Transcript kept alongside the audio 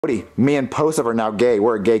Cody, me and Poseph are now gay.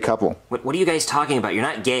 We're a gay couple. What are you guys talking about? You're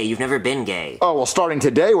not gay. You've never been gay. Oh, well, starting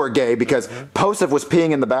today we're gay because Poseph was peeing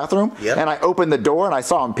in the bathroom, and I opened the door and I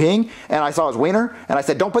saw him peeing, and I saw his wiener, and I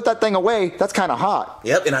said, don't put that thing away. That's kind of hot.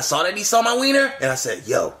 Yep, and I saw that he saw my wiener, and I said,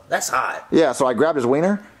 yo, that's hot. Yeah, so I grabbed his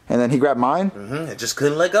wiener, and then he grabbed mine. And just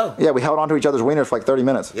couldn't let go. Yeah, we held onto each other's wieners for like 30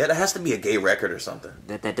 minutes. Yeah, that has to be a gay record or something.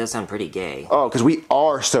 That does sound pretty gay. Oh, because we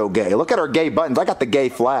are so gay. Look at our gay buttons. I got the gay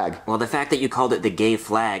flag. Well, the fact that you called it the gay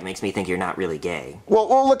flag makes me think you're not really gay.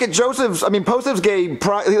 Well, look at Poseph's gay.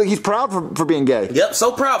 He's proud for being gay. Yep,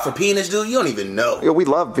 so proud for penis, dude. You don't even know. Yeah, we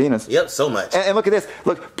love penis. Yep, so much. And look at this.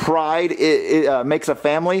 Look, pride it makes a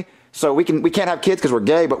family. So we can't have kids because we're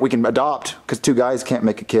gay, but we can adopt because two guys can't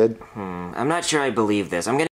make a kid. I'm not sure I believe this. I'm gonna